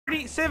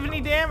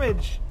70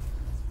 damage.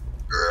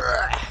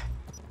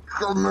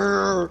 Come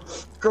here.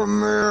 Come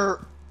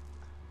here.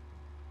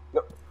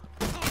 No.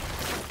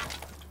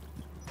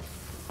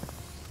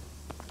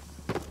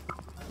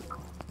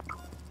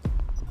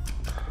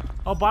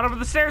 Oh, bottom of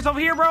the stairs. Over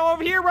here, bro.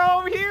 Over here, bro.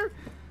 Over here.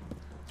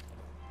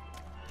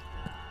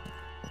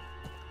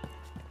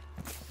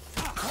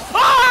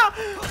 Ah!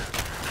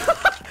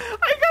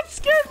 I got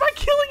scared by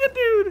killing a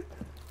dude.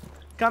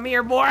 Come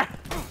here, boy.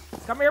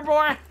 Come here,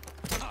 boy.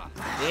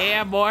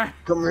 Yeah, boy.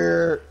 Come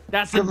here.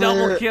 That's Come a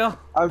double here. kill.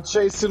 I'm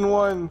chasing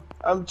one.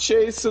 I'm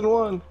chasing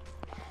one.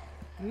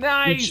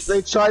 Nice.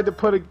 They tried to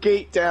put a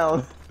gate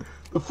down.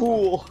 The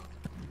fool.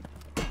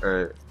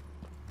 Alright.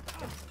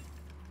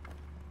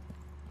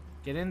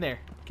 Get in there.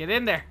 Get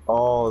in there.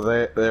 Oh,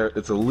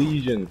 it's a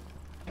legion.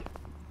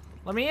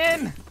 Let me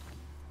in.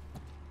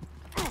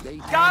 They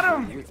Got haggle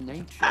him. with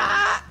nature.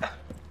 Ah!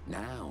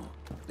 Now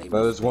they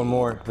No, there's must one pay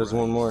more. the There's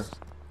one more. price.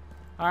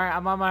 All right,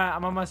 I'm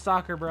on my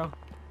stalker, bro.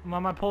 I'm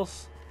on my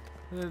pulse.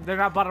 They're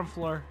not bottom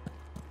floor,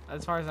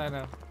 as far as I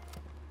know.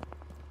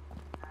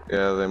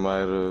 Yeah, they might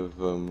have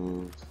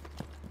moved.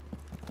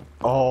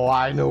 Oh,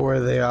 I know where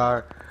they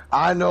are.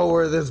 I know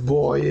where this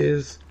boy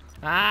is.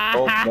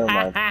 Oh, never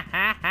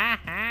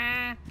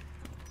mind.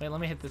 Wait, let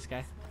me hit this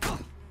guy.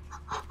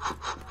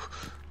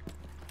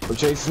 I'm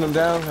chasing him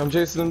down. I'm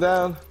chasing him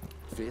down.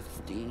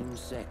 15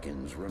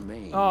 seconds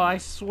remain. Oh, I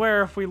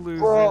swear if we lose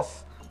Bro.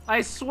 this.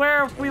 I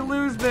swear if we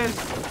lose this.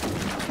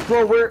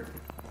 Bro, where?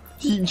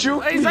 He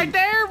juked He's me. right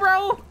there,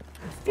 bro.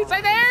 He's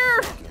right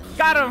there.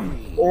 Got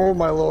him. Oh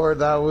my lord,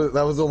 that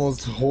was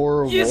almost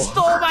horrible. You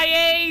stole my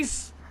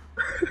ace.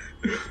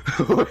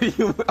 What do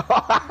you?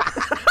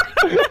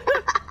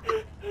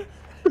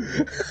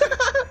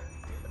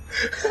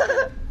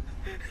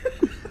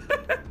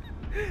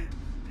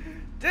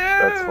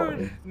 funny.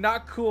 Dude,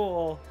 not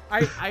cool.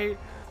 I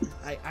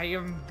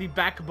am the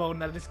backbone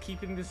that is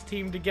keeping this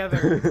team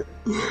together.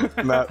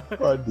 Not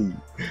funny.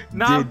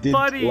 Not Did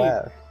funny.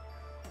 laugh.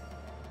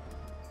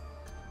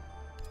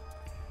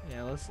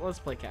 Yeah, let's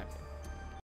play captain.